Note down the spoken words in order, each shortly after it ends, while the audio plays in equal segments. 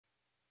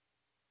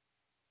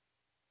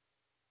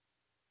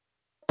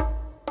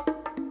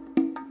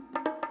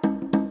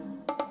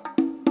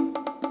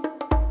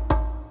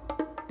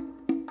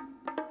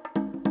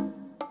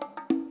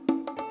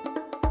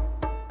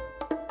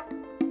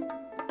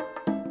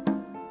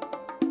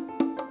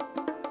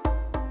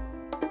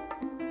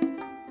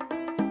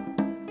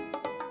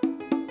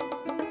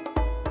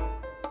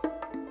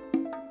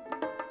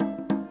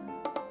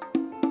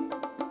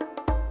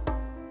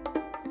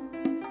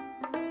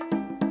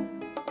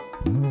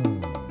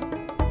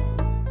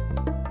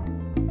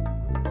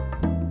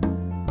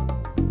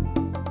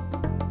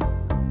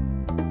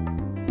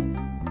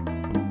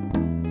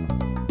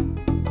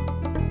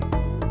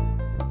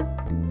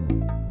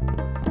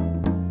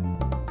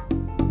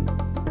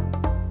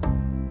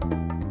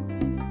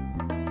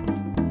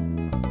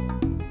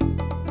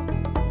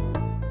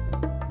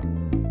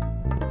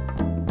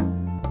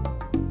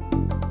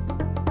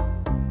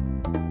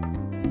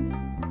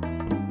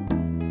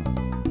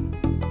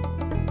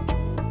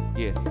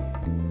Yeah.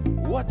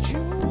 What you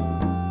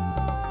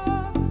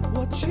want,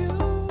 what you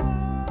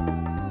want,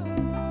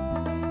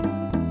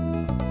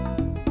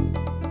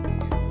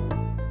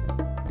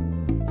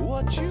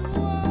 what you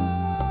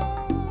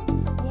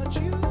want, what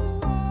you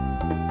want,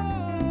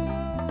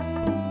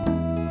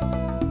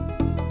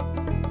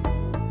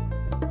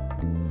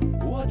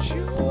 what you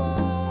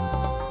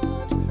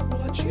want,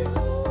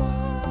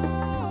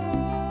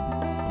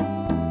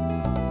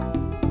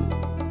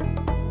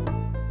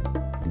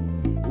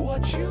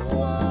 what you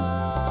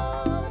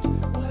want,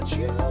 what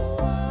you want.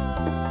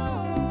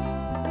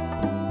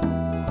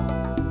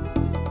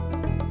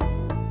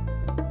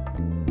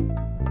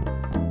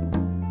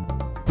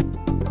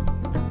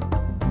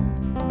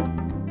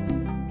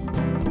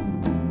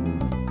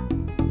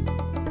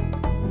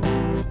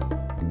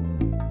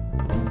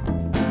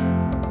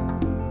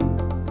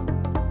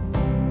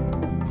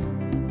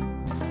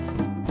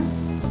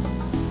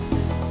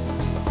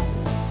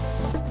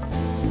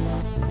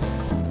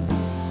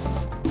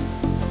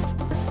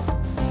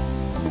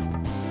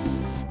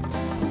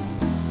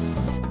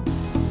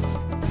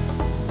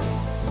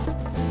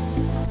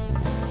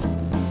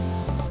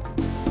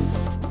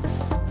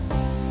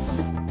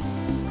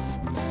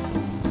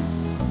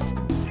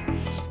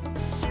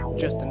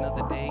 Just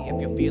another day, if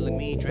you're feeling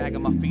me,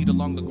 dragging my feet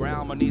along the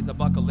ground, my knees are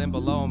buckling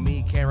below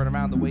me, carrying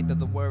around the weight of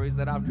the worries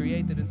that I've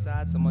created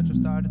inside. So much I've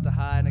started to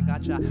hide and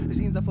gotcha. It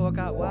seems I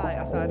forgot why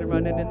I started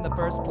running in the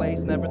first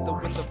place. Never to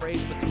win the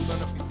race, but to learn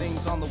a few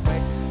things on the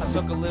way. I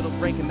took a little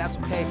break and that's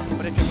okay,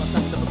 but I tricked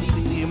myself into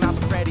believing the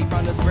amount of ready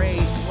runners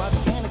race. So I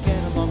began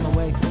again along the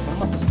way. My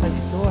muscles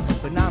slightly sore,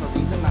 but not a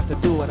reason not to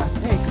do what I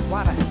say. Cause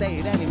why'd I say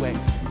it anyway?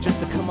 Just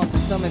to come up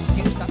with some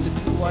excuse not to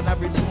do what I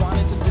really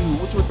wanted to do,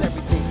 which was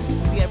everything.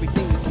 The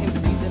everything that came to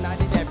reason I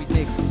did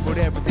everything. But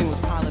everything was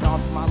piling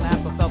onto my lap.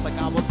 I felt like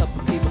I was up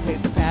and people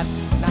paid the path.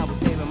 And I was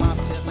saving my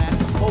pit last.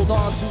 Hold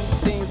on to the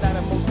things that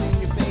are most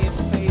in your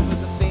favor,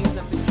 the things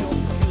that fit your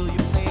peculiar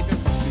flavor.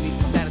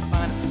 Unique and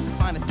satisfying, the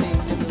finest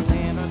things in the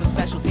land are the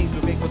special things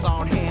we make with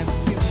our own hands.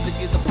 Music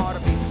is a part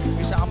of me.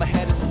 Wish I'm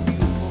ahead of some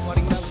beautiful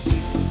budding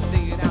melody.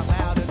 Sing it out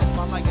loud, and if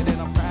I like it, then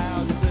I'm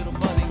proud. This little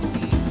budding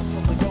seed,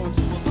 hopefully going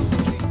to a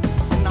little tree.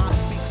 And not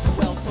speak too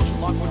well,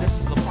 social awkwardness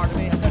is a part of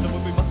me. I couldn't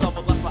remove myself,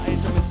 but lost my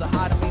instruments to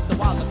hide me. So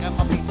I look at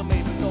my feet, so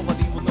maybe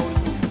nobody will notice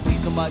me.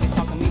 Please, somebody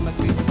talk to me, my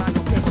grief is not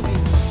no care for me.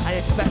 I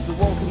expect the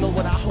world to know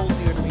what I hold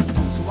dear to me.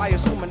 So I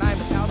assume and I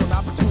miss out on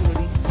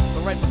opportunity.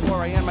 But right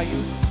before I end my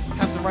youth,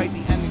 have to write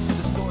the ending to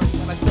the story,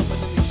 and I still put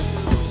in these shoes.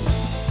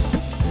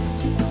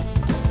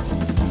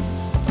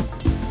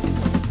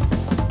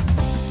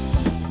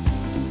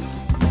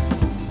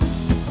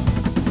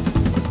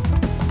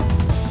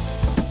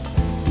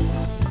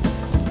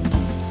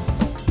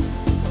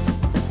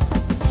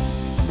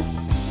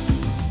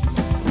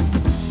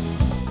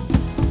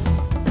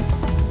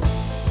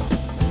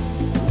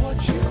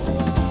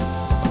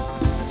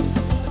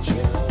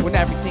 When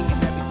everything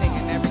is everything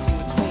and everything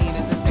between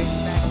is the same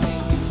exact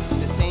thing,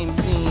 the same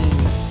scene.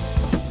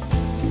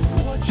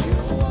 What you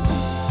want,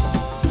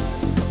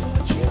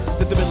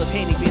 the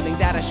debilitating feeling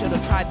that I should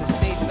have tried to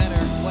stage better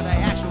what I